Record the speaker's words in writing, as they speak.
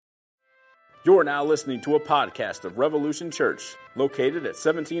You're now listening to a podcast of Revolution Church, located at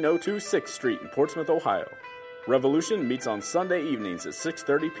 1702 6th Street in Portsmouth, Ohio. Revolution meets on Sunday evenings at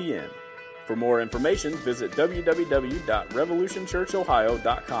 6:30 p.m. For more information, visit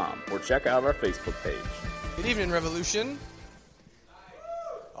www.revolutionchurchohio.com or check out our Facebook page. Good evening, Revolution.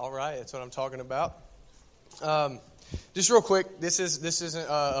 All right, that's what I'm talking about. Just real quick, this isn't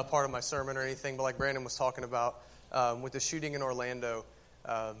a part of my sermon or anything, but like Brandon was talking about with the shooting in Orlando.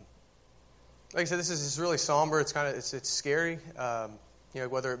 Like I said, this is really somber. It's scary.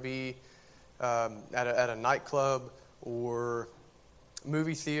 Whether it be at a nightclub or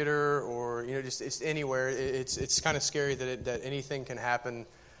movie theater or just anywhere, it's kind of scary that anything can happen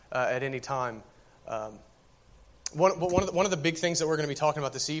at any time. One of the big things that we're going to be talking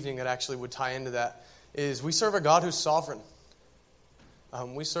about this evening that actually would tie into that is we serve a God who's sovereign.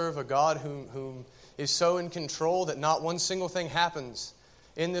 We serve a God whom is so in control that not one single thing happens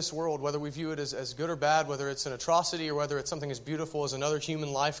in this world, whether we view it as good or bad, whether it's an atrocity or whether it's something as beautiful as another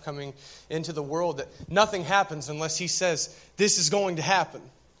human life coming into the world, that nothing happens unless He says, this is going to happen.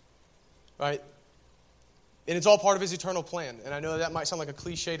 Right? And it's all part of His eternal plan. And I know that might sound like a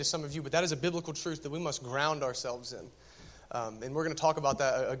cliche to some of you, but that is a biblical truth that we must ground ourselves in. And we're going to talk about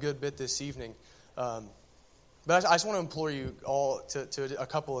that a good bit this evening. But I just want to implore you all to a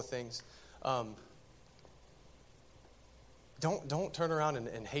couple of things. Don't turn around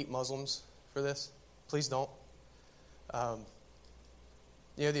and hate Muslims for this. Please don't.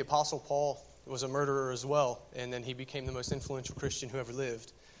 The Apostle Paul was a murderer as well, and then he became the most influential Christian who ever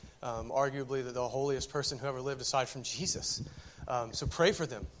lived. Arguably the holiest person who ever lived aside from Jesus. So pray for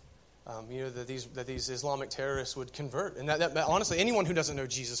them. That these Islamic terrorists would convert. And that honestly, anyone who doesn't know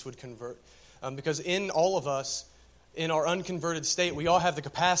Jesus would convert. Because in all of us, in our unconverted state, we all have the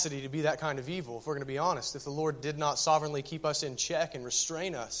capacity to be that kind of evil, if we're going to be honest. If the Lord did not sovereignly keep us in check and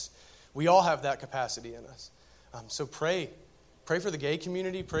restrain us, we all have that capacity in us. So pray. Pray for the gay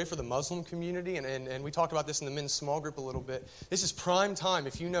community. Pray for the Muslim community. And we talked about this in the men's small group a little bit. This is prime time.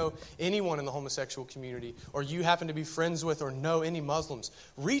 If you know anyone in the homosexual community, or you happen to be friends with or know any Muslims,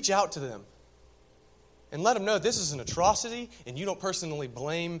 reach out to them. And let them know this is an atrocity, and you don't personally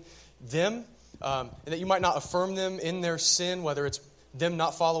blame them. And that you might not affirm them in their sin, whether it's them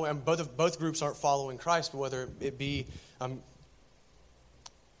not following, both groups aren't following Christ, but whether it be, I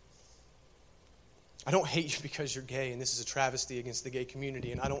don't hate you because you're gay, and this is a travesty against the gay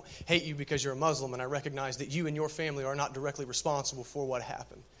community, and I don't hate you because you're a Muslim, and I recognize that you and your family are not directly responsible for what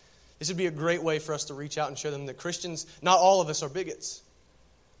happened. This would be a great way for us to reach out and show them that Christians, not all of us are bigots.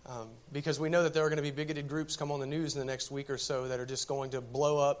 Because we know that there are going to be bigoted groups come on the news in the next week or so that are just going to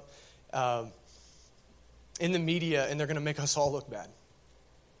blow up in the media, and they're going to make us all look bad.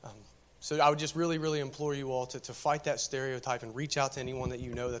 So I would just really, really implore you all to fight that stereotype and reach out to anyone that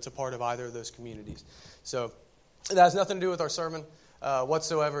you know that's a part of either of those communities. So that has nothing to do with our sermon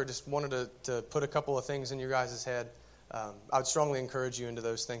whatsoever. Just wanted to put a couple of things in your guys' head. I would strongly encourage you into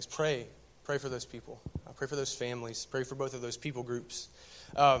those things. Pray for those people. Pray for those families. Pray for both of those people groups.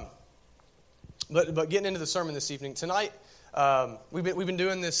 But getting into the sermon this evening, tonight, we've been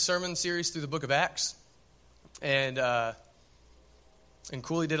doing this sermon series through the book of Acts, and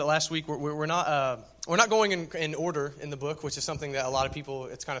Cooley did it last week. We're not going in order in the book, which is something that a lot of people,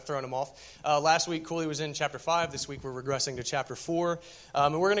 it's kind of thrown them off. Last week Cooley was in chapter 5. This week we're regressing to chapter 4,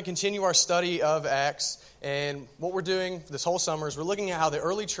 and we're going to continue our study of Acts. And what we're doing this whole summer is we're looking at how the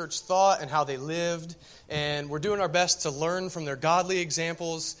early church thought and how they lived, and we're doing our best to learn from their godly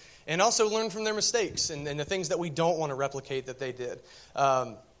examples. And also learn from their mistakes and the things that we don't want to replicate that they did.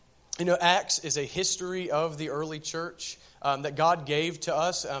 Acts is a history of the early church that God gave to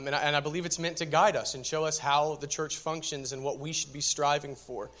us. And I believe it's meant to guide us and show us how the church functions and what we should be striving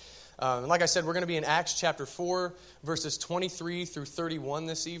for. And like I said, we're going to be in Acts chapter 4, verses 23 through 31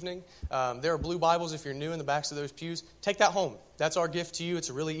 this evening. There are blue Bibles if you're new in the backs of those pews. Take that home. That's our gift to you. It's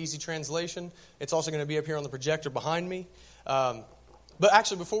a really easy translation. It's also going to be up here on the projector behind me. But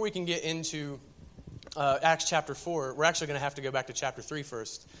actually, before we can get into Acts chapter 4, we're actually going to have to go back to chapter 3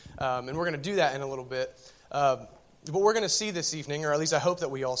 first. And we're going to do that in a little bit. But we're going to see this evening, or at least I hope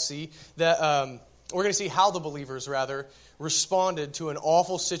that we all see, that we're going to see how the believers, responded to an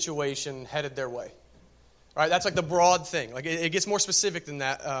awful situation headed their way. All right, that's like the broad thing. Like it gets more specific than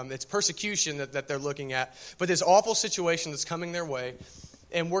that. It's persecution that they're looking at. But this awful situation that's coming their way.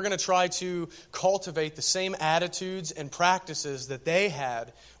 And we're going to try to cultivate the same attitudes and practices that they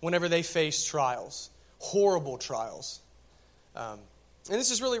had whenever they faced trials, horrible trials. And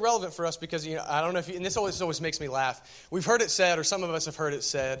this is really relevant for us because, I don't know if you, and this always makes me laugh. We've heard it said, or some of us have heard it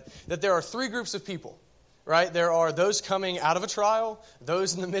said, that there are three groups of people right? There are those coming out of a trial,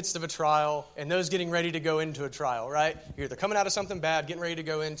 those in the midst of a trial, and those getting ready to go into a trial, right? You're either coming out of something bad, getting ready to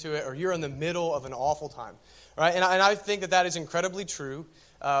go into it, or you're in the middle of an awful time, right? And I think that is incredibly true,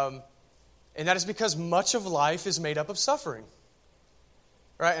 and that is because much of life is made up of suffering,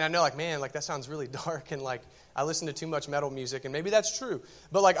 right? And I know, that sounds really dark, and I listen to too much metal music, and maybe that's true.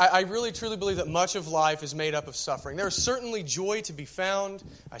 But I really truly believe that much of life is made up of suffering. There is certainly joy to be found.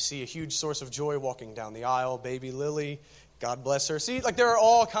 I see a huge source of joy walking down the aisle. Baby Lily, God bless her. See, there are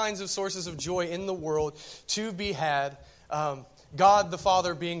all kinds of sources of joy in the world to be had. God the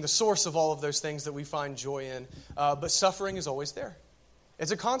Father being the source of all of those things that we find joy in. But suffering is always there.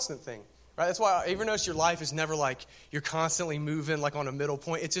 It's a constant thing. Right? That's why I even notice your life is never you're constantly moving on a middle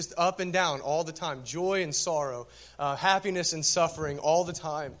point. It's just up and down all the time. Joy and sorrow, happiness and suffering all the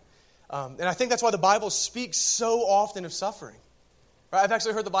time. And I think that's why the Bible speaks so often of suffering. Right? I've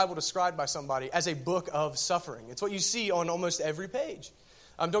actually heard the Bible described by somebody as a book of suffering. It's what you see on almost every page.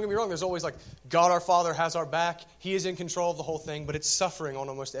 Don't get me wrong, there's always God our Father has our back. He is in control of the whole thing, but it's suffering on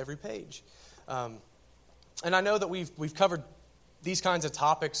almost every page. And I know that we've covered these kinds of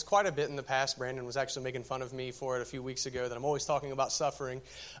topics quite a bit in the past. Brandon was actually making fun of me for it a few weeks ago, that I'm always talking about suffering.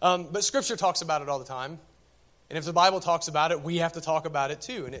 But Scripture talks about it all the time. And if the Bible talks about it, we have to talk about it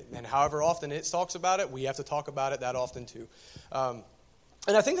too. And however often it talks about it, we have to talk about it that often too. And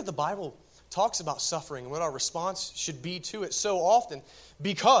I think that the Bible talks about suffering and what our response should be to it so often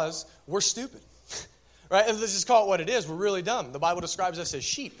because we're stupid. Right? Let's just call it what it is. We're really dumb. The Bible describes us as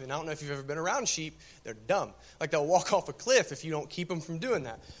sheep. And I don't know if you've ever been around sheep. They're dumb. They'll walk off a cliff if you don't keep them from doing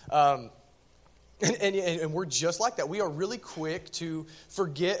that. And we're just like that. We are really quick to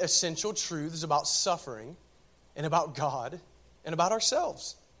forget essential truths about suffering and about God and about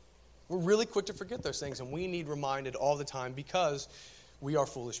ourselves. We're really quick to forget those things. And we need reminded all the time because we are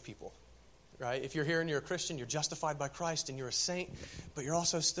foolish people. Right? If you're here and you're a Christian, you're justified by Christ and you're a saint, but you're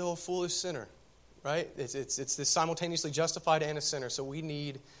also still a foolish sinner. Right? It's this simultaneously justified and a sinner, so we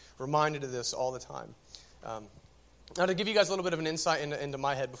need reminded of this all the time. Now, to give you guys a little bit of an insight into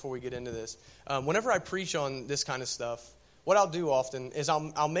my head before we get into this, whenever I preach on this kind of stuff, what I'll do often is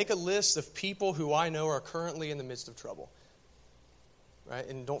I'll make a list of people who I know are currently in the midst of trouble. Right?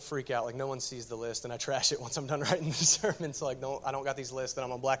 And don't freak out, no one sees the list, and I trash it once I'm done writing the sermon, so I don't got these lists that I'm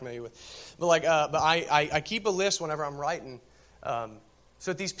going to blackmail you with. But I keep a list whenever I'm writing, so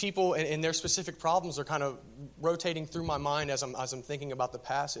that these people and their specific problems are kind of rotating through my mind as I'm thinking about the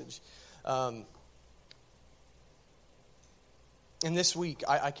passage. And this week,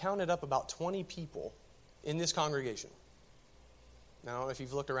 I counted up about 20 people in this congregation. Now, I don't know if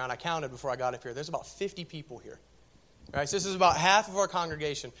you've looked around. I counted before I got up here. There's about 50 people here. Right? So this is about half of our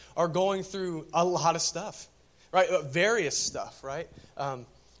congregation are going through a lot of stuff. Right? Various stuff, right?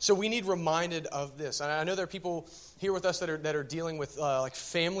 So we need reminded of this. And I know there are people here with us that are dealing with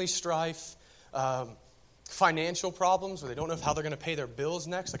family strife, financial problems, where they don't know how they're going to pay their bills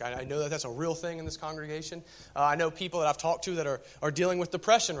next. I know that's a real thing in this congregation. I know people that I've talked to that are dealing with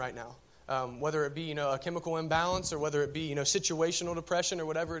depression right now. Whether it be a chemical imbalance or whether it be situational depression or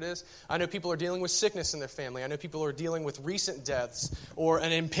whatever it is. I know people are dealing with sickness in their family. I know people are dealing with recent deaths or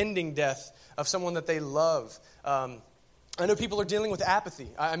an impending death of someone that they love. I know people are dealing with apathy.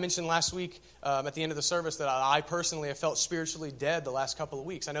 I mentioned last week at the end of the service that I personally have felt spiritually dead the last couple of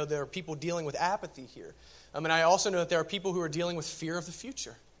weeks. I know there are people dealing with apathy here. And I also know that there are people who are dealing with fear of the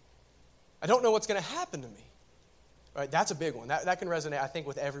future. I don't know what's going to happen to me. Right? That's a big one. That can resonate, I think,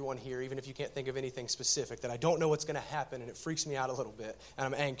 with everyone here, even if you can't think of anything specific, that I don't know what's going to happen, and it freaks me out a little bit, and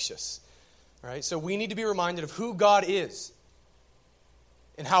I'm anxious. Right? So we need to be reminded of who God is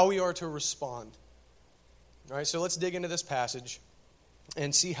and how we are to respond. All right, so let's dig into this passage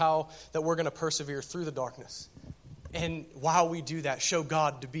and see how that we're going to persevere through the darkness. And while we do that, show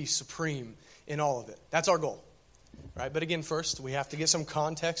God to be supreme in all of it. That's our goal. Right? But again, first, we have to get some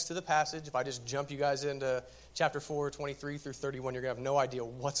context to the passage. If I just jump you guys into chapter 4, 23 through 31, you're going to have no idea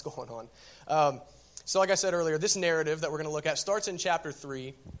what's going on. So like I said earlier, this narrative that we're going to look at starts in chapter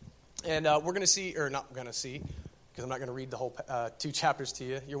 3. And we're going to see, or not going to see, because I'm not going to read the whole 2 chapters to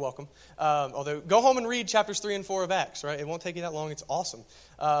you. You're welcome. Although, go home and read chapters 3 and 4 of Acts, right? It won't take you that long. It's awesome.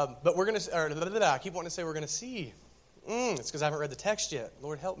 But we're going to, I keep wanting to say we're going to see. It's because I haven't read the text yet.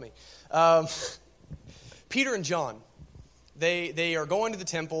 Lord help me. Peter and John, they are going to the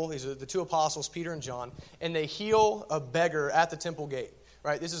temple. These are the 2 apostles, Peter and John, and they heal a beggar at the temple gate.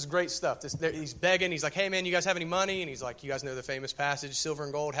 Right, this is great stuff. He's begging. He's like, hey, man, you guys have any money? And he's like, you guys know the famous passage, silver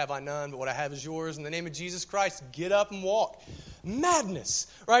and gold have I none, but what I have is yours. In the name of Jesus Christ, get up and walk. Madness,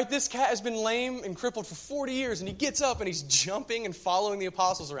 right? This cat has been lame and crippled for 40 years, and he gets up and he's jumping and following the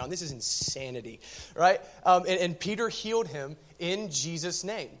apostles around. This is insanity, right? And Peter healed him in Jesus'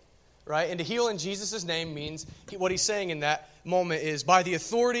 name, right? And to heal in Jesus' name means, what he's saying in that moment is, by the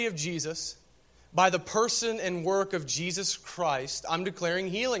authority of Jesus, by the person and work of Jesus Christ, I'm declaring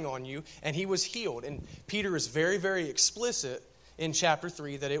healing on you, and he was healed. And Peter is very, very explicit in chapter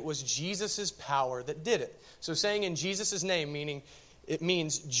 3 that it was Jesus' power that did it. So saying in Jesus' name, it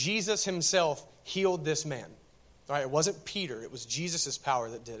means Jesus himself healed this man. All right, it wasn't Peter, it was Jesus' power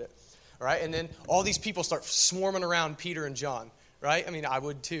that did it. All right, and then all these people start swarming around Peter and John. Right? I mean, I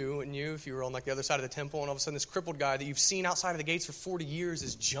would too, wouldn't you, if you were on like the other side of the temple and all of a sudden this crippled guy that you've seen outside of the gates for 40 years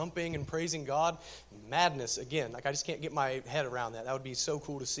is jumping and praising God. Madness, again. Like, I just can't get my head around that. That would be so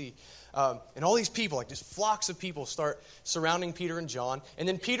cool to see. And all these people, like just flocks of people, start surrounding Peter and John. And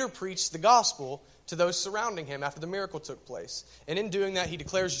then Peter preached the gospel to those surrounding him after the miracle took place. And in doing that, he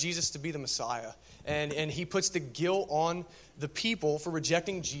declares Jesus to be the Messiah. And he puts the guilt on the people for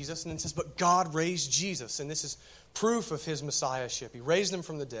rejecting Jesus and then says, but God raised Jesus. And this is proof of his messiahship. He raised him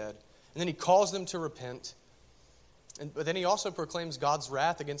from the dead. And then he calls them to repent. But then he also proclaims God's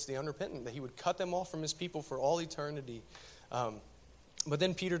wrath against the unrepentant, that he would cut them off from his people for all eternity. But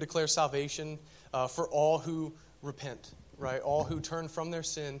then Peter declares salvation for all who repent, right? All who turn from their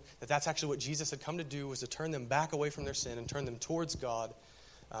sin, that's actually what Jesus had come to do, was to turn them back away from their sin and turn them towards God.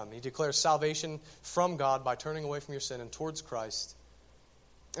 He declares salvation from God by turning away from your sin and towards Christ.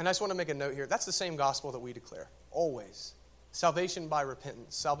 And I just want to make a note here. That's the same gospel that we declare, always. Salvation by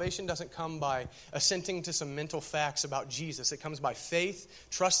repentance. Salvation doesn't come by assenting to some mental facts about Jesus. It comes by faith,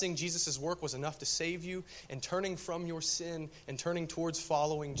 trusting Jesus' work was enough to save you, and turning from your sin and turning towards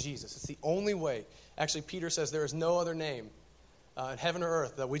following Jesus. It's the only way. Actually, Peter says there is no other name in heaven or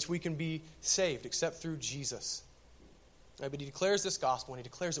earth by which we can be saved except through Jesus. Right? But he declares this gospel, and he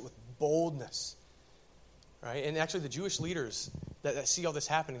declares it with boldness. Right? And actually the Jewish leaders that see all this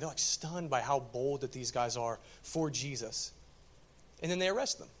happening, they're like stunned by how bold that these guys are for Jesus. And then they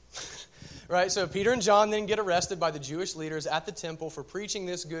arrest them. Right? So Peter and John then get arrested by the Jewish leaders at the temple for preaching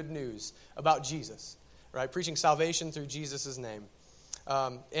this good news about Jesus. Right? Preaching salvation through Jesus' name.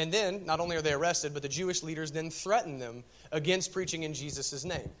 And then, not only are they arrested, but the Jewish leaders then threaten them against preaching in Jesus'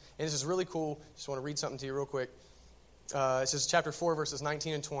 name. And this is really cool. Just want to read something to you real quick. It says chapter 4, verses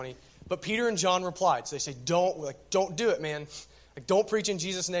 19 and 20. But Peter and John replied. So they say, don't do it, man. Like, don't preach in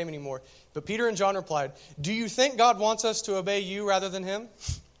Jesus' name anymore. But Peter and John replied, do you think God wants us to obey you rather than him?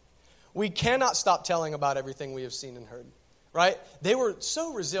 We cannot stop telling about everything we have seen and heard. Right? They were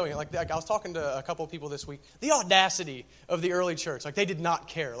so resilient. Like I was talking to a couple of people this week. The audacity of the early church. Like, they did not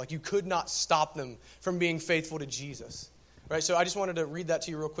care. Like, you could not stop them from being faithful to Jesus. Right? So I just wanted to read that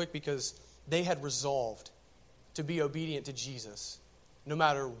to you real quick because they had resolved to be obedient to Jesus no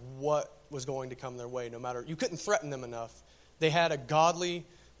matter what was going to come their way. You couldn't threaten them enough. They had a godly,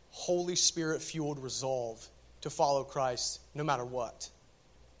 Holy Spirit-fueled resolve to follow Christ no matter what.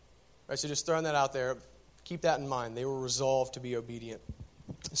 Right, so just throwing that out there, keep that in mind. They were resolved to be obedient.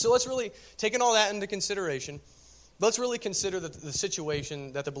 So let's really, taking all that into consideration, let's really consider the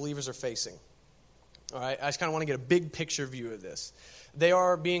situation that the believers are facing. All right, I just kind of want to get a big picture view of this. They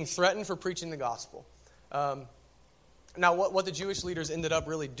are being threatened for preaching the gospel. Now, what the Jewish leaders ended up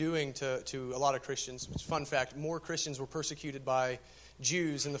really doing to a lot of Christians, which, fun fact, more Christians were persecuted by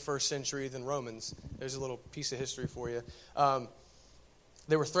Jews in the first century than Romans. There's a little piece of history for you.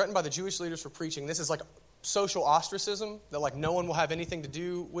 They were threatened by the Jewish leaders for preaching. This is like social ostracism, that like no one will have anything to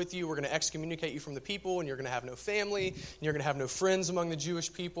do with you. We're going to excommunicate you from the people, and you're going to have no family, and you're going to have no friends among the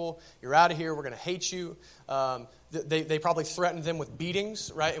Jewish people. You're out of here. We're going to hate you. They probably threatened them with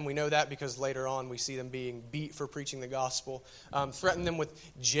beatings, right? And we know that because later on we see them being beat for preaching the gospel. Threatened them with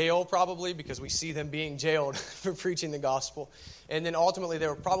jail probably because we see them being jailed for preaching the gospel. And then ultimately they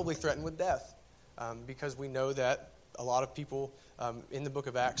were probably threatened with death because we know that a lot of people in the book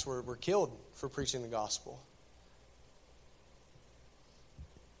of Acts were killed for preaching the gospel.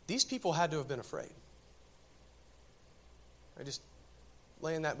 These people had to have been afraid. I just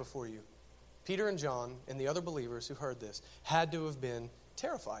laying that before you. Peter and John and the other believers who heard this had to have been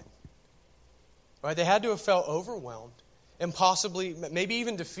terrified. Right? They had to have felt overwhelmed and possibly, maybe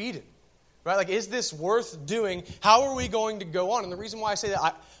even defeated. Right? Like, is this worth doing? How are we going to go on? And the reason why I say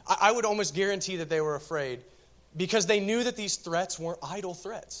that, I would almost guarantee that they were afraid because they knew that these threats weren't idle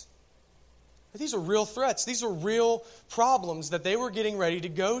threats. These are real threats. These are real problems that they were getting ready to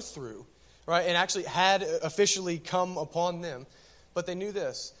go through. Right? And actually had officially come upon them. But they knew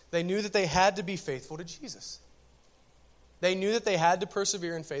this. They knew that they had to be faithful to Jesus. They knew that they had to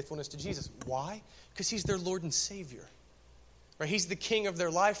persevere in faithfulness to Jesus. Why? Because He's their Lord and Savior. Right? He's the King of their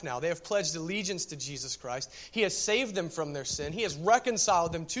life now. They have pledged allegiance to Jesus Christ. He has saved them from their sin. He has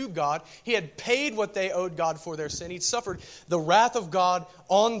reconciled them to God. He had paid what they owed God for their sin. He'd suffered the wrath of God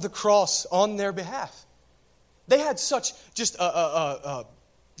on the cross on their behalf. They had such just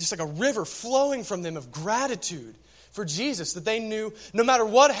like a river flowing from them of gratitude for Jesus that they knew no matter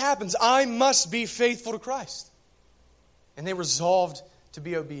what happens, I must be faithful to Christ. And they resolved to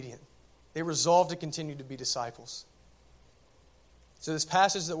be obedient. They resolved to continue to be disciples. So this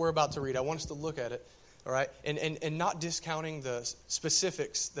passage that we're about to read, I want us to look at it, all right? And not discounting the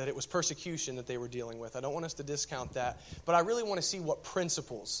specifics that it was persecution that they were dealing with. I don't want us to discount that. But I really want to see what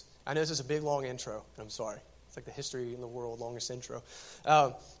principles. I know this is a big, long intro, and I'm sorry. It's like the history in the world, longest intro.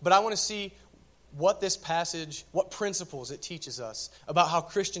 But I want to see what this passage, what principles it teaches us about how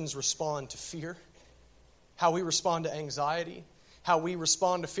Christians respond to fear, how we respond to anxiety, how we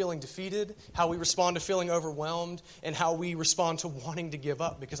respond to feeling defeated, how we respond to feeling overwhelmed, and how we respond to wanting to give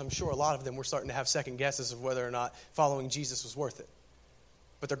up, because I'm sure a lot of them were starting to have second guesses of whether or not following Jesus was worth it.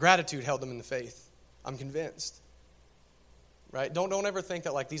 But their gratitude held them in the faith. I'm convinced. Right? Don't ever think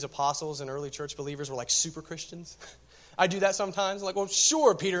that like these apostles and early church believers were like super Christians. I do that sometimes. Like, well,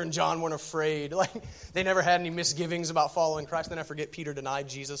 sure, Peter and John weren't afraid. Like, they never had any misgivings about following Christ. Then I forget Peter denied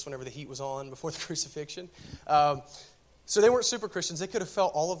Jesus whenever the heat was on before the crucifixion. So they weren't super Christians. They could have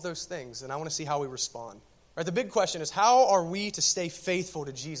felt all of those things, and I want to see how we respond. Right? The big question is, how are we to stay faithful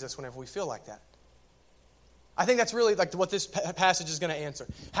to Jesus whenever we feel like that? I think that's really like what this passage is going to answer.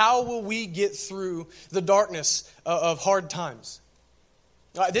 How will we get through the darkness of hard times?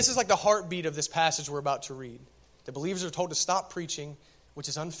 This is like the heartbeat of this passage we're about to read. The believers are told to stop preaching, which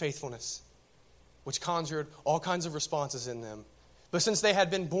is unfaithfulness, which conjured all kinds of responses in them. But since they had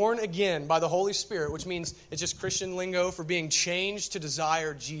been born again by the Holy Spirit, which means it's just Christian lingo for being changed to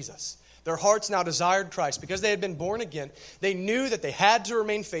desire Jesus. Their hearts now desired Christ. Because they had been born again, they knew that they had to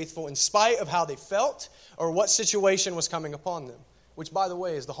remain faithful in spite of how they felt or what situation was coming upon them. Which, by the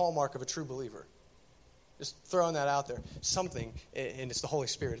way, is the hallmark of a true believer. Just throwing that out there. Something, and it's the Holy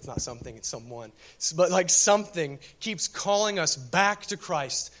Spirit, it's not something, it's someone. But like something keeps calling us back to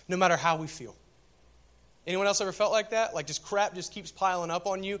Christ no matter how we feel. Anyone else ever felt like that? Like just crap just keeps piling up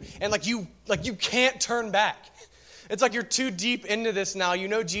on you, and like you can't turn back. It's like you're too deep into this now. You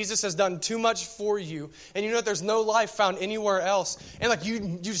know Jesus has done too much for you, and you know that there's no life found anywhere else. And like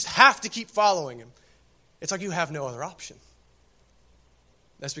you just have to keep following Him. It's like you have no other option.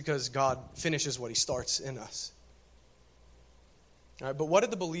 That's because God finishes what He starts in us. All right, but what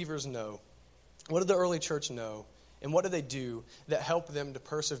did the believers know? What did the early church know? And what did they do that helped them to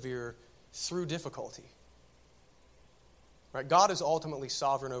persevere through difficulty? Right? God is ultimately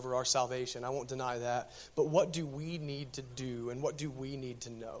sovereign over our salvation. I won't deny that. But what do we need to do, and what do we need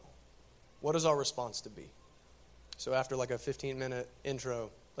to know? What is our response to be? So after like a 15-minute intro,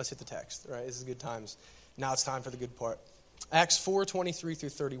 let's hit the text. Right? This is good times. Now it's time for the good part. Acts 4:23 through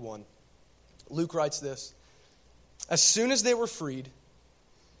 31. Luke writes this. As soon as they were freed,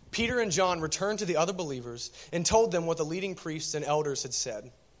 Peter and John returned to the other believers and told them what the leading priests and elders had said.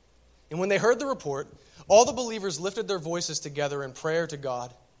 And when they heard the report, all the believers lifted their voices together in prayer to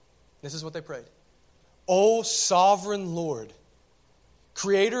God. This is what they prayed. O sovereign Lord,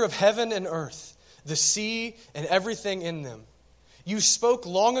 creator of heaven and earth, the sea and everything in them, you spoke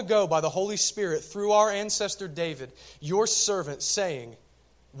long ago by the Holy Spirit through our ancestor David, your servant, saying,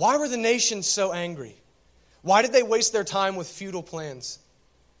 why were the nations so angry? Why did they waste their time with futile plans?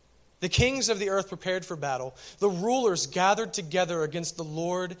 The kings of the earth prepared for battle. The rulers gathered together against the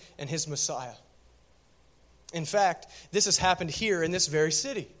Lord and His Messiah. In fact, this has happened here in this very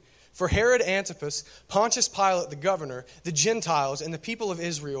city. For Herod Antipas, Pontius Pilate the governor, the Gentiles, and the people of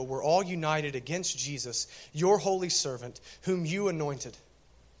Israel were all united against Jesus, your holy servant, whom you anointed.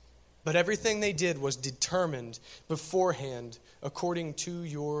 But everything they did was determined beforehand according to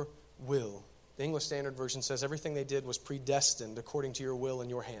your will. The English Standard Version says everything they did was predestined according to your will and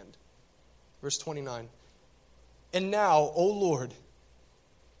your hand. Verse 29. And now, O Lord,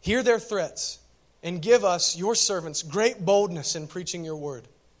 hear their threats and give us, your servants, great boldness in preaching your word.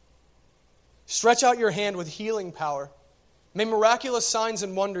 Stretch out your hand with healing power. May miraculous signs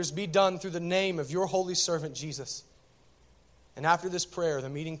and wonders be done through the name of your holy servant Jesus. And after this prayer, the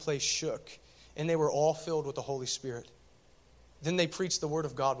meeting place shook, and they were all filled with the Holy Spirit. Then they preached the word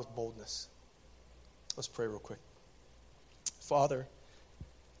of God with boldness. Let's pray real quick. Father,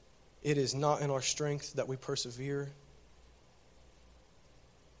 it is not in our strength that we persevere.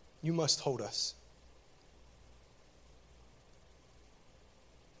 You must hold us.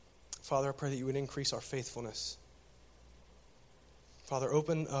 Father, I pray that you would increase our faithfulness. Father,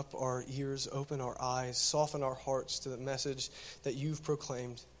 open up our ears, open our eyes, soften our hearts to the message that you've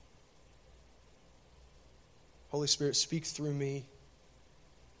proclaimed. Holy Spirit, speak through me,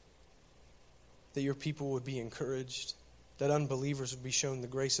 that your people would be encouraged, that unbelievers would be shown the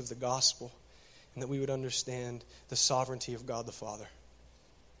grace of the gospel, and that we would understand the sovereignty of God the Father.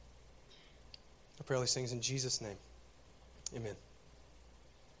 I pray all these things in Jesus' name. Amen.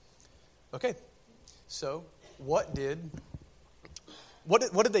 Okay, so what did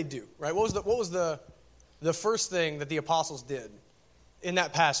they do? Right? What was the first thing that the apostles did in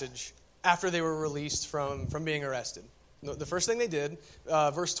that passage after they were released from being arrested? The first thing they did,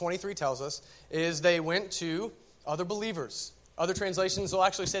 verse 23 tells us, is they went to other believers. Other translations will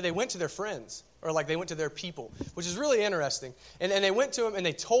actually say they went to their friends, or like they went to their people, which is really interesting. And they went to them and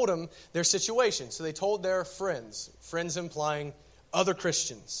they told them their situation. So they told their friends implying other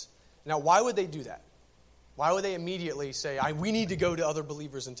Christians. Now, why would they do that? Why would they immediately say, we need to go to other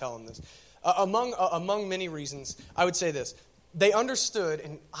believers and tell them this? Among many reasons, I would say this. They understood,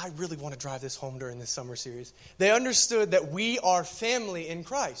 and I really want to drive this home during this summer series, they understood that we are family in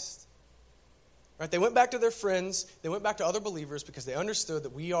Christ. Right? They went back to their friends, they went back to other believers because they understood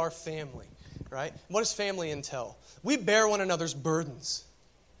that we are family. Right? What does family entail? We bear one another's burdens.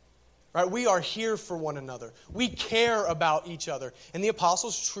 Right? We are here for one another. We care about each other. And the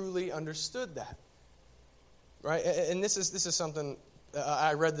apostles truly understood that. Right? And this is something,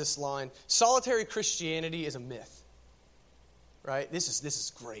 I read this line. Solitary Christianity is a myth. Right? This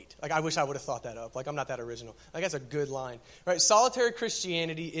is great. Like, I wish I would have thought that up. Like, I'm not that original. Like, that's a good line. Right? Solitary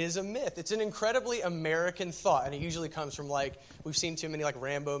Christianity is a myth. It's an incredibly American thought. And it usually comes from, like, we've seen too many, like,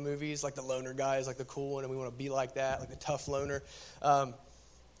 Rambo movies. Like, the loner guy is, like, the cool one. And we want to be like that. Like, the tough loner.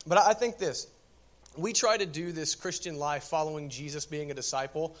 But I think this. We try to do this Christian life following Jesus, being a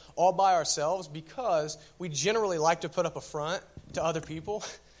disciple, all by ourselves because we generally like to put up a front to other people.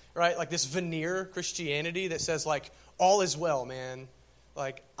 Right? Like this veneer Christianity that says, like, all is well, man.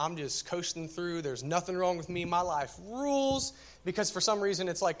 Like, I'm just coasting through. There's nothing wrong with me. My life rules. Because for some reason,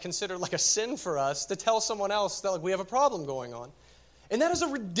 it's like considered like a sin for us to tell someone else that like we have a problem going on. And that is a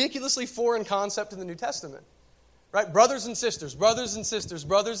ridiculously foreign concept in the New Testament. Right? Brothers and sisters, brothers and sisters,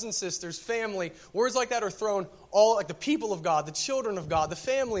 brothers and sisters, family. Words like that are thrown all, like the people of God, the children of God, the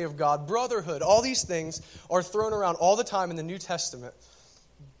family of God, brotherhood. All these things are thrown around all the time in the New Testament.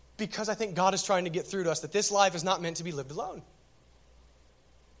 Because I think God is trying to get through to us that this life is not meant to be lived alone.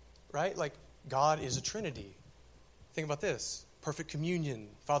 Right? Like, God is a Trinity. Think about this. Perfect communion,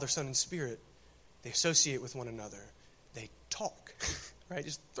 Father, Son, and Spirit. They associate with one another. They talk. Right?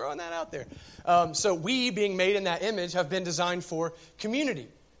 Just throwing that out there. So we, being made in that image, have been designed for community.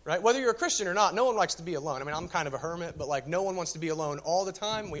 Right? Whether you're a Christian or not, no one likes to be alone. I mean, I'm kind of a hermit, but like no one wants to be alone all the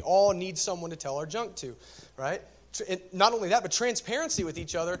time. We all need someone to tell our junk to. Right? Not only that, but transparency with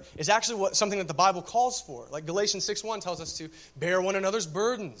each other is actually something that the Bible calls for. Like Galatians 6:1 tells us to bear one another's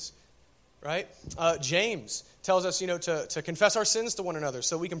burdens, right? James tells us, to confess our sins to one another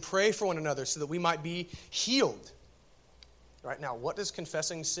so we can pray for one another so that we might be healed. Right now, what does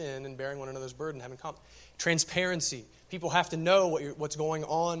confessing sin and bearing one another's burden have in common? Transparency. People have to know what's going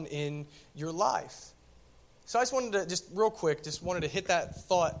on in your life. So I just wanted to hit that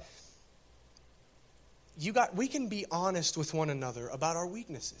thought. We can be honest with one another about our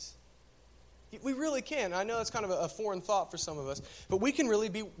weaknesses. We really can. I know it's kind of a foreign thought for some of us, but we can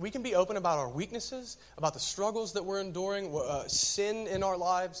be open about our weaknesses, about the struggles that we're enduring, sin in our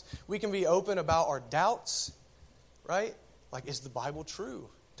lives. We can be open about our doubts, right? Like, is the Bible true?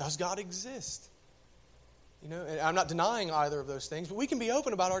 Does God exist? And I'm not denying either of those things, but we can be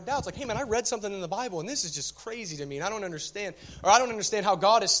open about our doubts. Like, hey, man, I read something in the Bible, and this is just crazy to me, and I don't understand. Or I don't understand how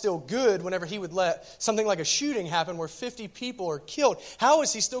God is still good whenever he would let something like a shooting happen where 50 people are killed. How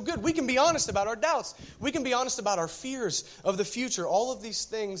is he still good? We can be honest about our doubts. We can be honest about our fears of the future, all of these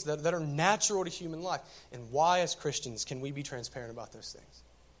things that are natural to human life. And why, as Christians, can we be transparent about those things?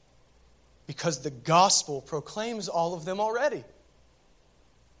 Because the gospel proclaims all of them already.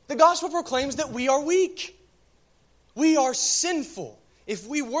 The gospel proclaims that we are weak. We are sinful. If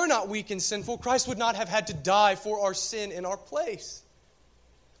we were not weak and sinful, Christ would not have had to die for our sin in our place.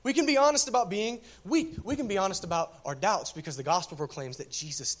 We can be honest about being weak. We can be honest about our doubts because the gospel proclaims that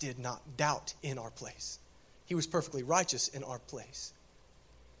Jesus did not doubt in our place. He was perfectly righteous in our place.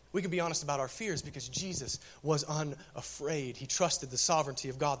 We can be honest about our fears because Jesus was unafraid. He trusted the sovereignty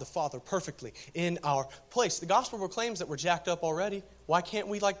of God the Father perfectly in our place. The gospel proclaims that we're jacked up already. Why can't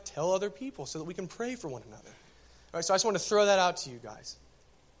we tell other people so that we can pray for one another? All right, so I just want to throw that out to you guys.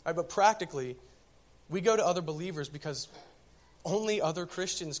 All right, but practically, we go to other believers because only other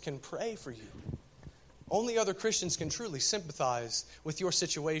Christians can pray for you. Only other Christians can truly sympathize with your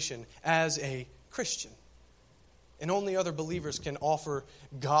situation as a Christian. And only other believers can offer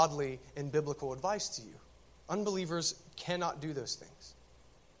godly and biblical advice to you. Unbelievers cannot do those things.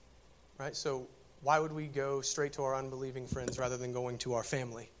 Right? So why would we go straight to our unbelieving friends rather than going to our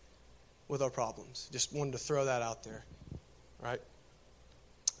family with our problems? Just wanted to throw that out there. Right?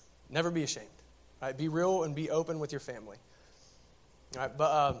 Never be ashamed. Right? Be real and be open with your family. Right?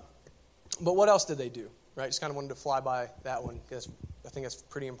 But what else did they do? Right? Just kind of wanted to fly by that one because I think that's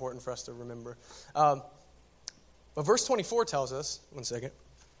pretty important for us to remember. But verse 24 tells us, one second.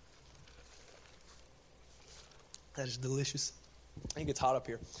 That is delicious. I think it's hot up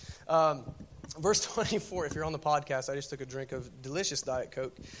here. Verse 24, if you're on the podcast, I just took a drink of delicious Diet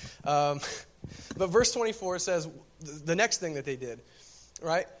Coke. But verse 24 says the next thing that they did,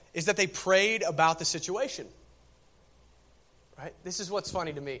 right, is that they prayed about the situation. Right? This is what's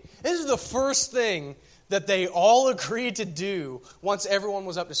funny to me. This is the first thing that they all agreed to do once everyone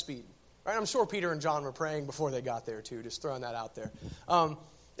was up to speed. Right? I'm sure Peter and John were praying before they got there too, just throwing that out there.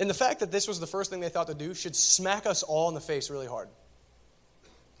 And the fact that this was the first thing they thought to do should smack us all in the face really hard.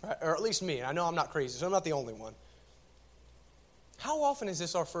 Right? Or at least me. I know I'm not crazy, so I'm not the only one. How often is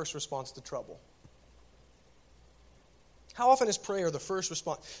this our first response to trouble? How often is prayer the first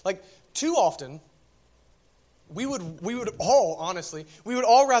response? Like, too often, we would all, honestly, we would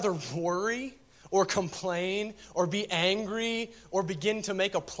all rather worry or complain or be angry or begin to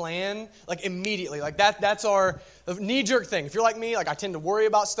make a plan, like immediately. Like that's our knee-jerk thing. If you're like me, like I tend to worry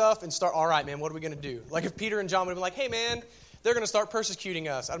about stuff and start, all right, man, what are we going to do? Like if Peter and John would have been like, hey, man, they're going to start persecuting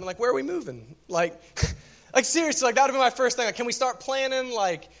us. I'd be like, where are we moving? Like seriously, like that would have been my first thing. Like, can we start planning?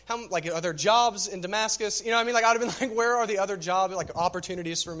 Like, are there jobs in Damascus? You know what I mean? Like, I'd have been like, where are the other job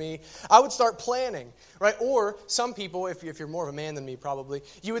opportunities for me? I would start planning, right? Or some people, if you're more of a man than me, probably,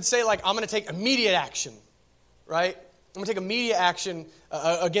 you would say like, I'm going to take immediate action, right? I'm going to take immediate action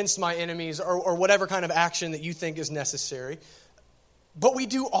against my enemies, or whatever kind of action that you think is necessary. But we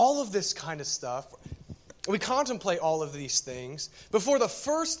do all of this kind of stuff. We contemplate all of these things before the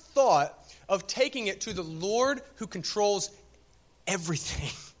first thought of taking it to the Lord who controls everything.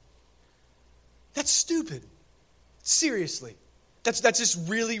 That's stupid. Seriously. That's just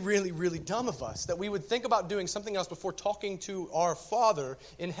really, really, really dumb of us, that we would think about doing something else before talking to our Father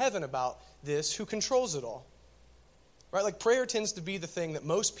in heaven about this, who controls it all. Right? Like prayer tends to be the thing that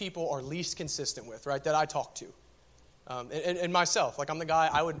most people are least consistent with, right? That I talk to. And myself, like I'm the guy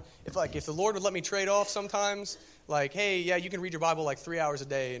I would, if the Lord would let me trade off sometimes, like, hey, yeah, you can read your Bible like 3 hours a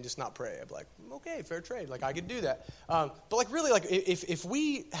day and just not pray. I'd be like, okay, fair trade. Like I could do that. But like really, like if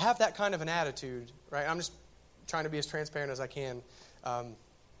we have that kind of an attitude, right? I'm just trying to be as transparent as I can.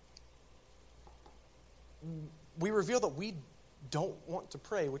 We reveal that we don't want to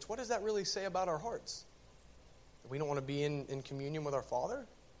pray. Which what does that really say about our hearts? That we don't want to be in communion with our Father.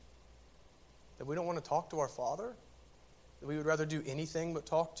 That we don't want to talk to our Father. That we would rather do anything but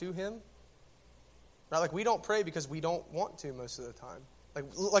talk to Him. Right? Like we don't pray because we don't want to most of the time.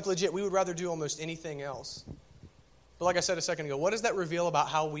 Like legit, we would rather do almost anything else. But like I said a second ago, what does that reveal about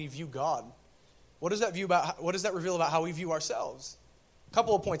how we view God? What does that reveal about how we view ourselves? A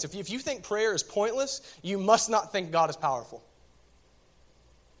couple of points. If you think prayer is pointless, you must not think God is powerful.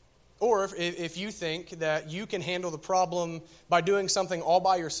 Or if you think that you can handle the problem by doing something all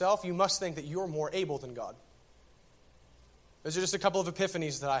by yourself, you must think that you're more able than God. Those are just a couple of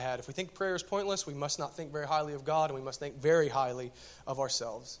epiphanies that I had. If we think prayer is pointless, we must not think very highly of God, and we must think very highly of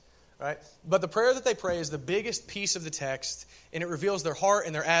ourselves. Right? But the prayer that they pray is the biggest piece of the text, and it reveals their heart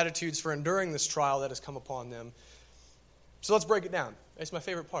and their attitudes for enduring this trial that has come upon them. So let's break it down. It's my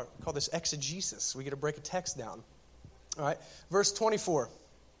favorite part. We call this exegesis. We get to break a text down. All right, verse 24.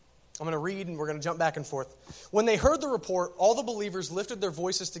 I'm going to read, and we're going to jump back and forth. When they heard the report, all the believers lifted their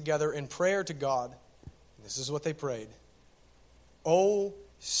voices together in prayer to God. This is what they prayed. O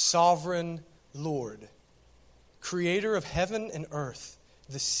sovereign Lord, creator of heaven and earth,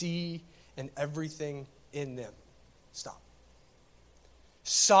 the sea and everything in them. Stop.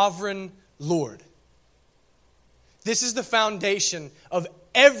 Sovereign Lord. This is the foundation of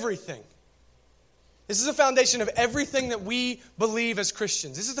everything. This is the foundation of everything that we believe as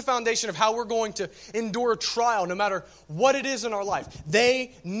Christians. This is the foundation of how we're going to endure trial no matter what it is in our life.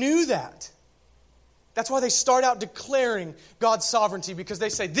 They knew that. That's why they start out declaring God's sovereignty, because they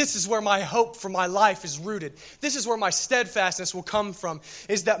say, this is where my hope for my life is rooted. This is where my steadfastness will come from,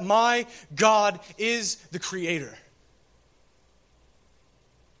 is that my God is the creator.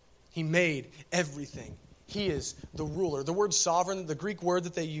 He made everything. He is the ruler. The word sovereign, the Greek word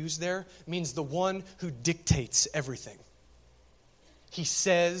that they use there, means the one who dictates everything. He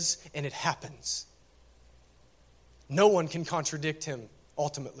says, and it happens. No one can contradict him,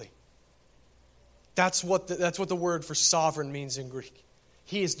 ultimately. That's what the word for sovereign means in Greek.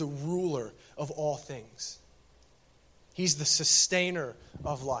 He is the ruler of all things. He's the sustainer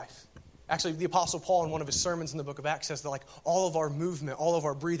of life. Actually, the Apostle Paul, in one of his sermons in the book of Acts, says that like all of our movement, all of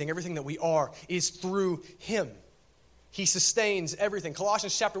our breathing, everything that we are is through him. He sustains everything.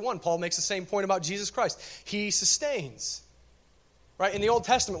 Colossians chapter 1, Paul makes the same point about Jesus Christ. He sustains. Right? In the Old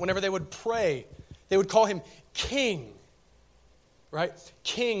Testament, whenever they would pray, they would call him King. Right?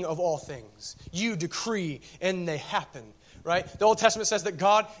 King of all things. You decree and they happen. Right? The Old Testament says that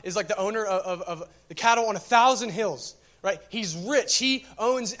God is like the owner of the cattle on 1,000 hills. Right? He's rich. He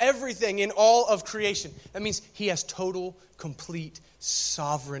owns everything in all of creation. That means he has total, complete,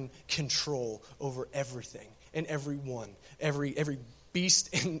 sovereign control over everything and everyone. Every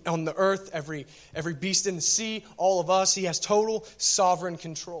beast on the earth, every beast in the sea, all of us. He has total, sovereign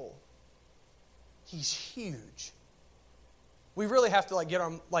control. He's huge. We really have to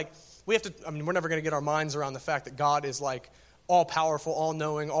we're never going to get our minds around the fact that God is like all-powerful,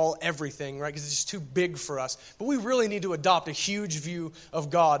 all-knowing, all-everything, right? Because it's just too big for us. But we really need to adopt a huge view of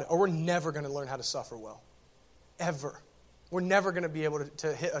God, or we're never going to learn how to suffer well. Ever. We're never going to be able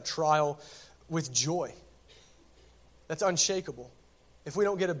to hit a trial with joy. That's unshakable if we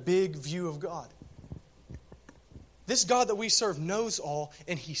don't get a big view of God. This God that we serve knows all,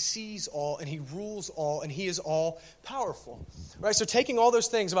 and he sees all, and he rules all, and he is all powerful. Right? So taking all those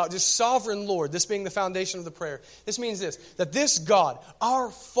things about just sovereign Lord, this being the foundation of the prayer, this means this, that this God, our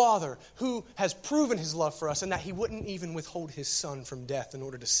Father, who has proven his love for us, and that he wouldn't even withhold his Son from death in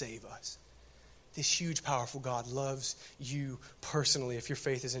order to save us. This huge, powerful God loves you personally if your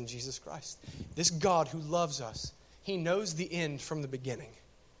faith is in Jesus Christ. This God who loves us, he knows the end from the beginning.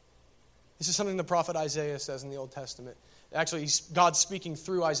 This is something the prophet Isaiah says in the Old Testament. Actually, God's speaking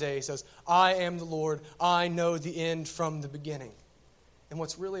through Isaiah. He says, I am the Lord. I know the end from the beginning. And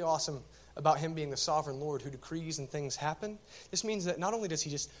what's really awesome about him being the sovereign Lord who decrees and things happen, this means that not only does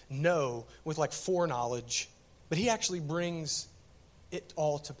he just know with like foreknowledge, but he actually brings it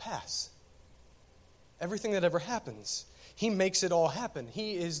all to pass. Everything that ever happens, he makes it all happen.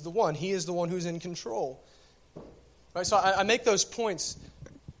 He is the one. He is the one who's in control. Right, so I make those points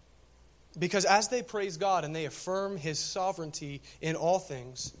because as they praise God and they affirm his sovereignty in all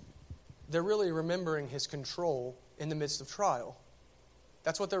things, they're really remembering his control in the midst of trial.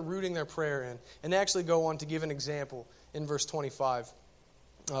 That's what they're rooting their prayer in. And they actually go on to give an example in verse 25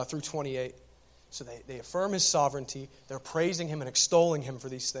 through 28. So they affirm his sovereignty. They're praising him and extolling him for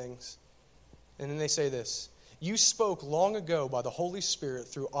these things. And then they say this, you spoke long ago by the Holy Spirit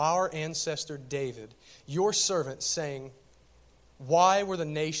through our ancestor David, your servant, saying, why were the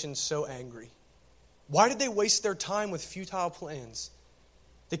nations so angry? Why did they waste their time with futile plans?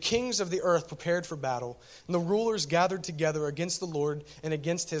 The kings of the earth prepared for battle, and the rulers gathered together against the Lord and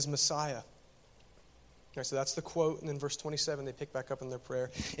against his Messiah. Okay, so that's the quote, and then verse 27, they pick back up in their prayer.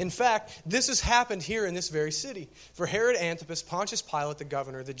 In fact, this has happened here in this very city. For Herod Antipas, Pontius Pilate, the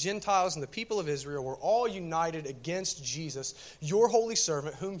governor, the Gentiles, and the people of Israel were all united against Jesus, your holy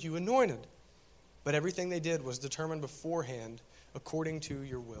servant, whom you anointed. But everything they did was determined beforehand according to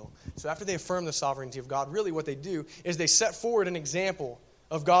your will. So after they affirm the sovereignty of God, really what they do is they set forward an example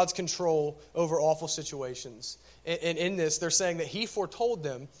of God's control over awful situations. And in this, they're saying that he foretold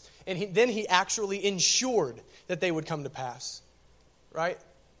them, and then he actually ensured that they would come to pass. Right?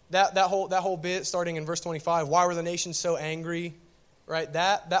 That whole bit, starting in verse 25, why were the nations so angry? Right?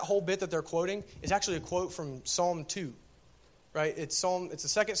 That whole bit that they're quoting is actually a quote from Psalm 2. Right? It's the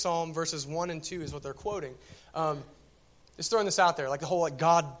second Psalm, verses 1 and 2 is what they're quoting. Just throwing this out there, like the whole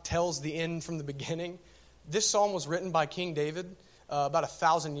God tells the end from the beginning. This psalm was written by King David about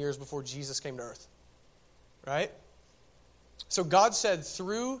 1,000 years before Jesus came to earth. Right? So God said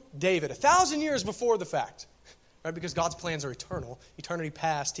through David, 1,000 years before the fact, right? Because God's plans are eternal. Eternity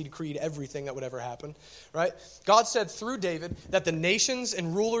past, he decreed everything that would ever happen. Right? God said through David that the nations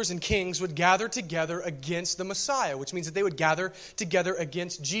and rulers and kings would gather together against the Messiah, which means that they would gather together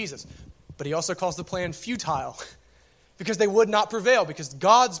against Jesus. But he also calls the plan futile. Because they would not prevail, because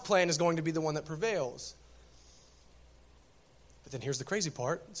God's plan is going to be the one that prevails. But then here's the crazy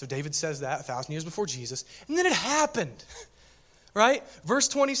part. So David says that 1,000 years before Jesus, and then it happened. Right? Verse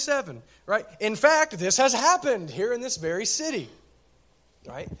 27, right? In fact, this has happened here in this very city.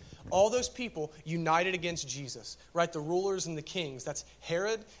 Right? All those people united against Jesus, right? The rulers and the kings. That's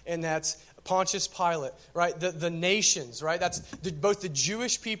Herod and that's Pontius Pilate, right? The nations, right? That's both the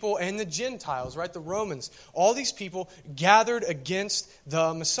Jewish people and the Gentiles, right? The Romans. All these people gathered against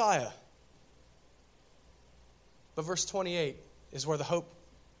the Messiah. But verse 28 is where the hope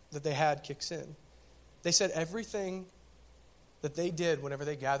that they had kicks in. They said everything that they did whenever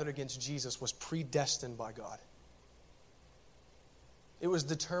they gathered against Jesus was predestined by God. It was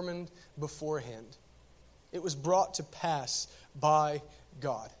determined beforehand. It was brought to pass by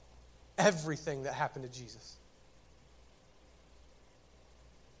God. Everything that happened to Jesus.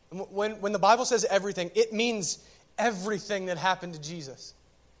 And when the Bible says everything, it means everything that happened to Jesus.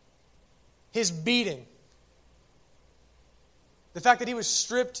 His beating. The fact that he was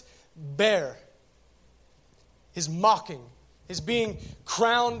stripped bare. His mocking. His being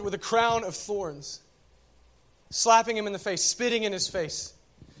crowned with a crown of thorns. Slapping him in the face, spitting in his face.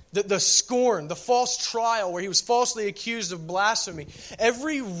 The scorn, the false trial where he was falsely accused of blasphemy.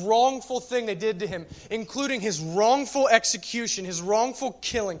 Every wrongful thing they did to him, including his wrongful execution, his wrongful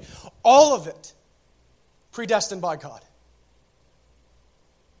killing, all of it predestined by God.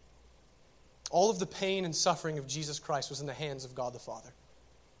 All of the pain and suffering of Jesus Christ was in the hands of God the Father.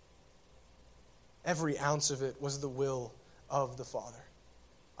 Every ounce of it was the will of the Father.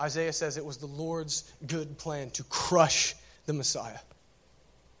 Isaiah says it was the Lord's good plan to crush the Messiah.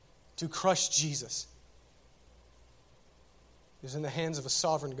 To crush Jesus. It was in the hands of a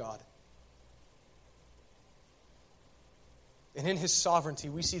sovereign God. And in his sovereignty,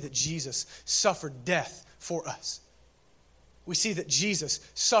 we see that Jesus suffered death for us. We see that Jesus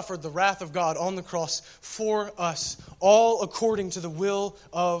suffered the wrath of God on the cross for us, all according to the will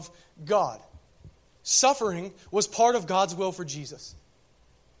of God. Suffering was part of God's will for Jesus.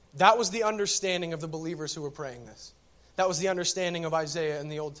 That was the understanding of the believers who were praying this. That was the understanding of Isaiah in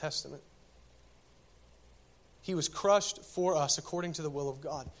the Old Testament. He was crushed for us according to the will of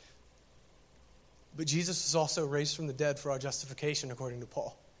God. But Jesus was also raised from the dead for our justification according to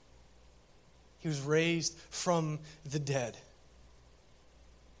Paul. He was raised from the dead.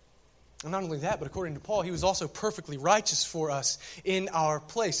 And not only that, but according to Paul, he was also perfectly righteous for us in our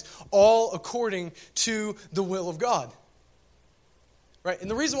place, all according to the will of God. Right?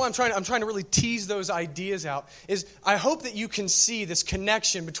 And the reason why I'm trying to really tease those ideas out is I hope that you can see this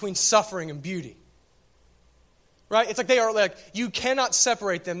connection between suffering and beauty. Right? It's like they are like, you cannot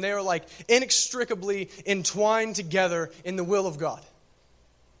separate them. They are like inextricably entwined together in the will of God.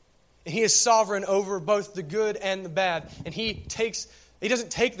 And he is sovereign over both the good and the bad. And he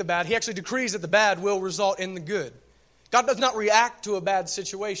doesn't take the bad. He actually decrees that the bad will result in the good. God does not react to a bad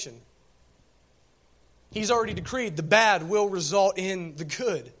situation. He's already decreed the bad will result in the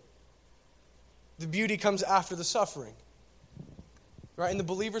good. The beauty comes after the suffering. Right? And the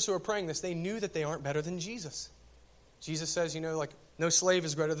believers who are praying this, they knew that they aren't better than Jesus. Jesus says, no slave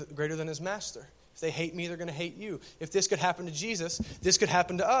is greater than his master. If they hate me, they're going to hate you. If this could happen to Jesus, this could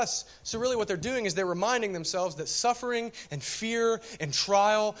happen to us. So really what they're doing is they're reminding themselves that suffering and fear and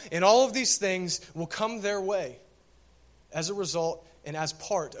trial and all of these things will come their way as a result and as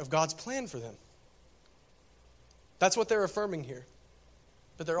part of God's plan for them. That's what they're affirming here.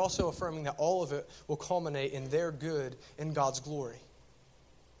 But they're also affirming that all of it will culminate in their good and God's glory.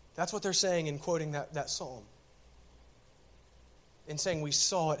 That's what they're saying in quoting that psalm. In saying we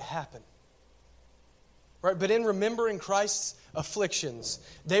saw it happen. Right? But in remembering Christ's afflictions,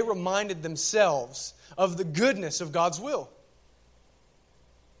 they reminded themselves of the goodness of God's will.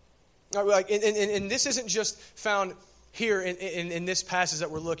 And this isn't just found here in this passage that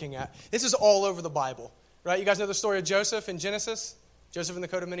we're looking at. This is all over the Bible. Right? You guys know the story of Joseph in Genesis? Joseph in the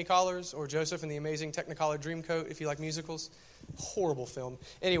Coat of Many Collars, or Joseph in the Amazing Technicolor Dreamcoat, if you like musicals. Horrible film.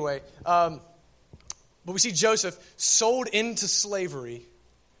 Anyway, but we see Joseph sold into slavery,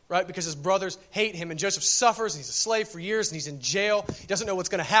 right? Because his brothers hate him, and Joseph suffers, and he's a slave for years, and he's in jail. He doesn't know what's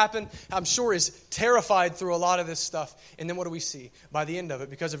going to happen. I'm sure is terrified through a lot of this stuff. And then what do we see? By the end of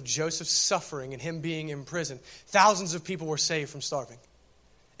it, because of Joseph's suffering and him being in prison, thousands of people were saved from starving.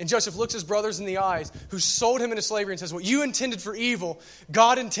 And Joseph looks his brothers in the eyes who sold him into slavery and says, what you intended for evil,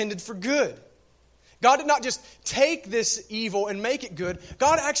 God intended for good. God did not just take this evil and make it good.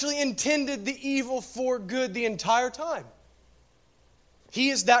 God actually intended the evil for good the entire time.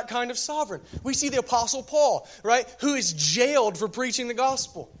 He is that kind of sovereign. We see the Apostle Paul, right, who is jailed for preaching the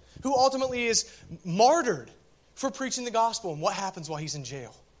gospel, who ultimately is martyred for preaching the gospel. And what happens while he's in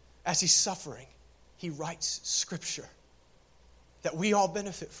jail? As he's suffering, he writes Scripture that we all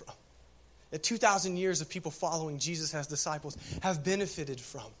benefit from, that 2,000 years of people following Jesus as disciples have benefited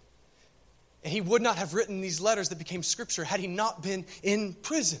from. And he would not have written these letters that became Scripture had he not been in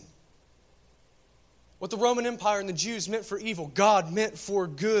prison. What the Roman Empire and the Jews meant for evil, God meant for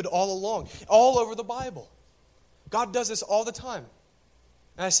good all along, all over the Bible. God does this all the time.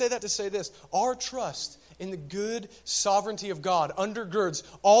 And I say that to say this: our trust in the good sovereignty of God undergirds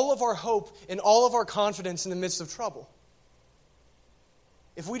all of our hope and all of our confidence in the midst of trouble.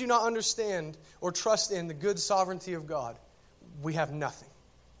 if we do not understand or trust in the good sovereignty of God, we have nothing.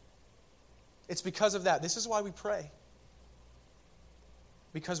 It's because of that. This is why we pray.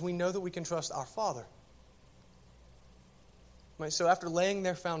 Because we know that we can trust our Father. Right? So after laying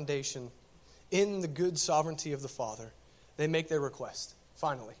their foundation in the good sovereignty of the Father, they make their request,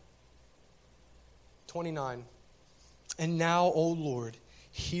 finally. 29. And now, O Lord,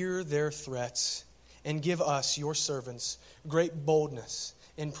 hear their threats and give us, your servants, great boldness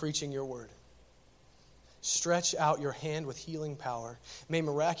in preaching your word. Stretch out your hand with healing power. May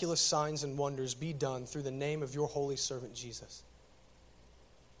miraculous signs and wonders be done through the name of your holy servant Jesus.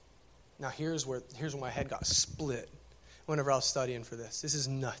 Now here's where my head got split whenever I was studying for this. This is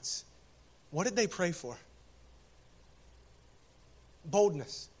nuts. What did they pray for?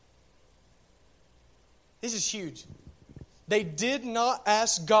 Boldness. This is huge. They did not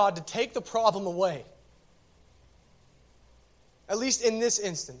ask God to take the problem away. At least in this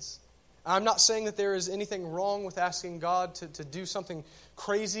instance. I'm not saying that there is anything wrong with asking God to do something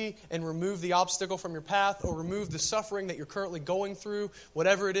crazy and remove the obstacle from your path or remove the suffering that you're currently going through,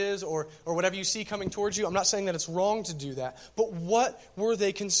 whatever it is, or whatever you see coming towards you. I'm not saying that it's wrong to do that. But what were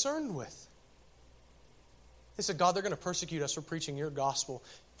they concerned with? They said, God, they're going to persecute us for preaching your gospel.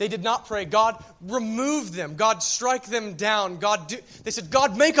 They did not pray, God, remove them. God, strike them down. They said,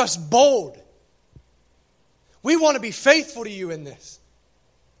 God, make us bold. We want to be faithful to you in this.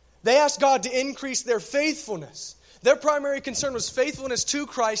 They asked God to increase their faithfulness. Their primary concern was faithfulness to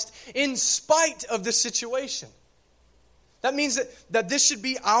Christ in spite of the situation. That means that this should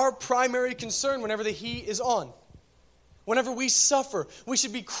be our primary concern whenever the heat is on. Whenever we suffer, we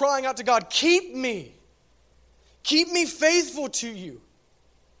should be crying out to God, keep me. Keep me faithful to you.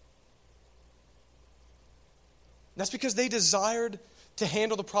 That's because they desired to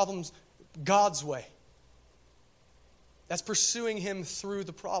handle the problems God's way. That's pursuing Him through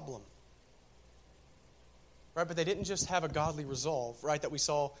the problem. Right? But they didn't just have a godly resolve, right, that we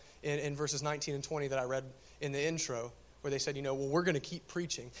saw in verses 19 and 20 that I read in the intro, where they said, we're going to keep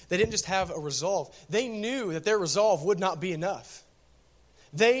preaching. They didn't just have a resolve. They knew that their resolve would not be enough.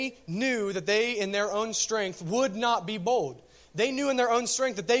 They knew that they, in their own strength, would not be bold. They knew in their own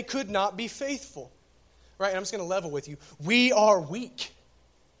strength that they could not be faithful. Right? And I'm just going to level with you. We are weak.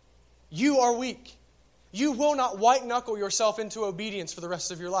 You are weak. You will not white-knuckle yourself into obedience for the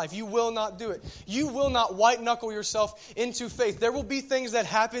rest of your life. You will not do it. You will not white-knuckle yourself into faith. There will be things that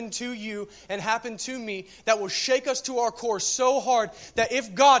happen to you and happen to me that will shake us to our core so hard that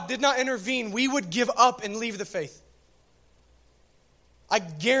if God did not intervene, we would give up and leave the faith. I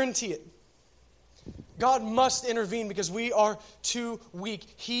guarantee it. God must intervene because we are too weak.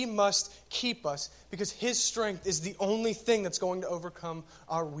 He must keep us because His strength is the only thing that's going to overcome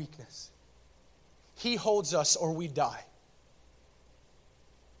our weakness. He holds us or we die.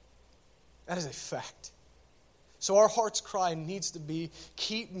 That is a fact. So our heart's cry needs to be,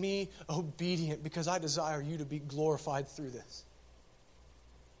 keep me obedient because I desire you to be glorified through this.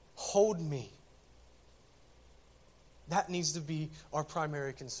 Hold me. That needs to be our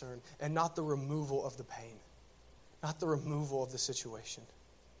primary concern and not the removal of the pain, not the removal of the situation.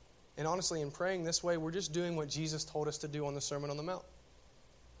 And honestly, in praying this way, we're just doing what Jesus told us to do on the Sermon on the Mount.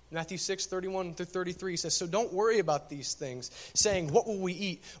 Matthew 6:31-33 says, so don't worry about these things, saying, what will we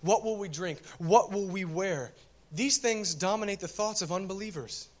eat? What will we drink? What will we wear? These things dominate the thoughts of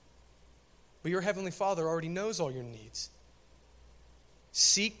unbelievers. But your heavenly Father already knows all your needs.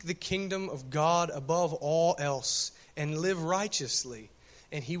 Seek the kingdom of God above all else and live righteously,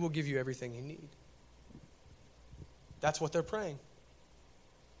 and He will give you everything you need. That's what they're praying.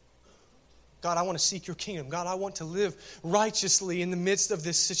 God, I want to seek your kingdom. God, I want to live righteously in the midst of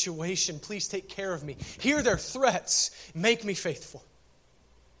this situation. Please take care of me. Hear their threats. Make me faithful.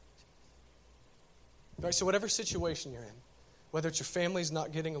 All right, so whatever situation you're in, whether it's your family's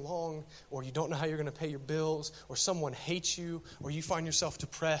not getting along, or you don't know how you're going to pay your bills, or someone hates you, or you find yourself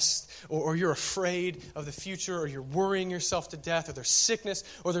depressed, or you're afraid of the future, or you're worrying yourself to death, or there's sickness,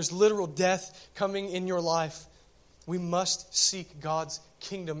 or there's literal death coming in your life, we must seek God's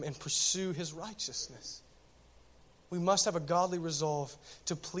kingdom and pursue His righteousness. We must have a godly resolve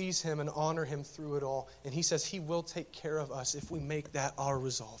to please Him and honor Him through it all. And He says He will take care of us if we make that our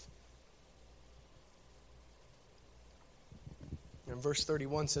resolve. And verse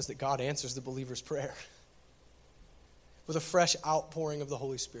 31 says that God answers the believer's prayer with a fresh outpouring of the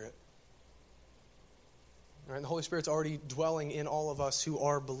Holy Spirit. All right, the Holy Spirit's already dwelling in all of us who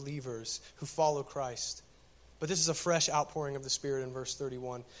are believers, who follow Christ. But this is a fresh outpouring of the Spirit in verse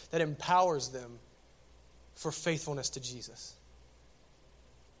 31 that empowers them for faithfulness to Jesus.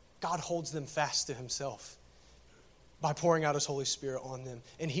 God holds them fast to Himself. by pouring out his Holy Spirit on them.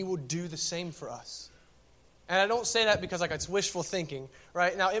 And he will do the same for us. And I don't say that because it's wishful thinking,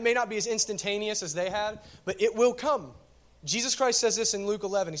 right? Now, it may not be as instantaneous as they had, but it will come. Jesus Christ says this in Luke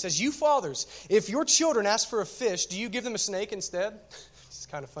 11. He says, "You fathers, if your children ask for a fish, do you give them a snake instead?" It's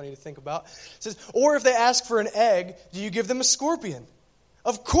kind of funny to think about. It says, "Or if they ask for an egg, do you give them a scorpion?"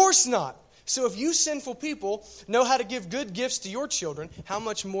 Of course not. So if you sinful people know how to give good gifts to your children, how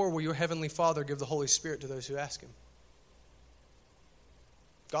much more will your heavenly Father give the Holy Spirit to those who ask him?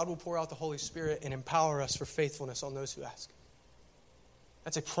 God will pour out the Holy Spirit and empower us for faithfulness on those who ask.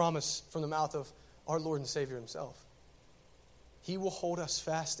 That's a promise from the mouth of our Lord and Savior himself. He will hold us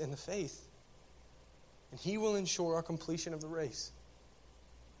fast in the faith. And he will ensure our completion of the race.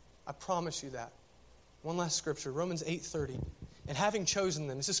 I promise you that. One last scripture, Romans 8:30. "And having chosen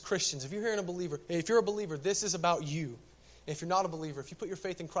them," this is Christians. If you're a believer, this is about you. If you're not a believer, if you put your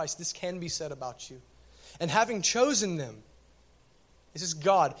faith in Christ, this can be said about you. "And having chosen them," this is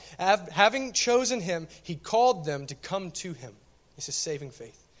God. "Having chosen him, he called them to come to him." This is saving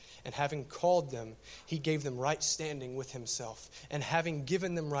faith. "And having called them, he gave them right standing with himself. And having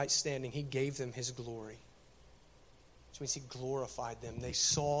given them right standing, he gave them his glory." Which means he glorified them. They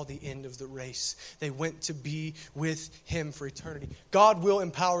saw the end of the race. They went to be with him for eternity. God will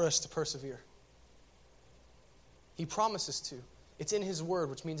empower us to persevere. He promises to. It's in his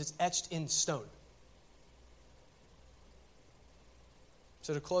word, which means it's etched in stone.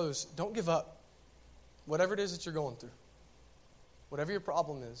 So to close, don't give up. Whatever it is that you're going through, whatever your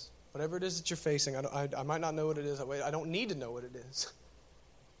problem is, whatever it is that you're facing, I might not know what it is. I don't need to know what it is.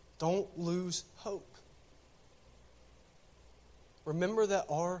 Don't lose hope. Remember that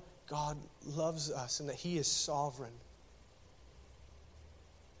our God loves us and that he is sovereign.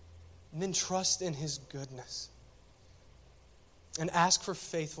 And then trust in his goodness. And ask for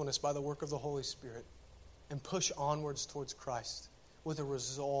faithfulness by the work of the Holy Spirit. And push onwards towards Christ with a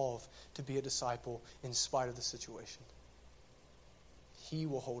resolve to be a disciple in spite of the situation. He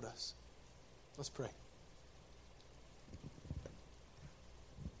will hold us. Let's pray.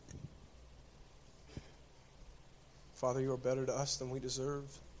 Father, you are better to us than we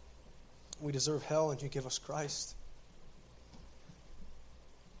deserve. We deserve hell, and you give us Christ.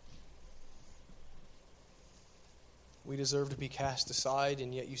 We deserve to be cast aside,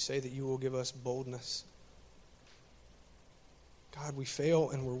 and yet you say that you will give us boldness. God, we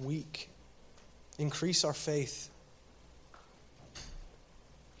fail and we're weak. Increase our faith.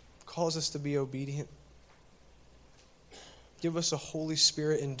 Cause us to be obedient. Give us a Holy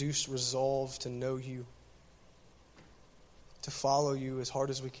Spirit-induced resolve to know you, to follow you as hard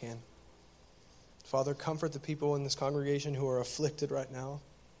as we can. Father, comfort the people in this congregation who are afflicted right now,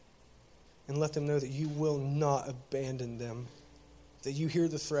 and let them know that you will not abandon them, that you hear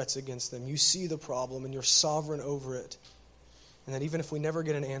the threats against them, you see the problem, and you're sovereign over it. And that even if we never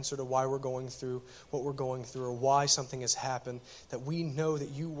get an answer to why we're going through what we're going through or why something has happened, that we know that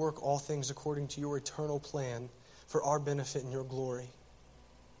you work all things according to your eternal plan for our benefit and your glory.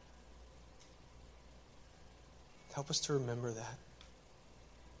 Help us to remember that.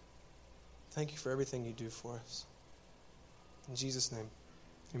 Thank you for everything you do for us. In Jesus' name,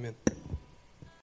 amen.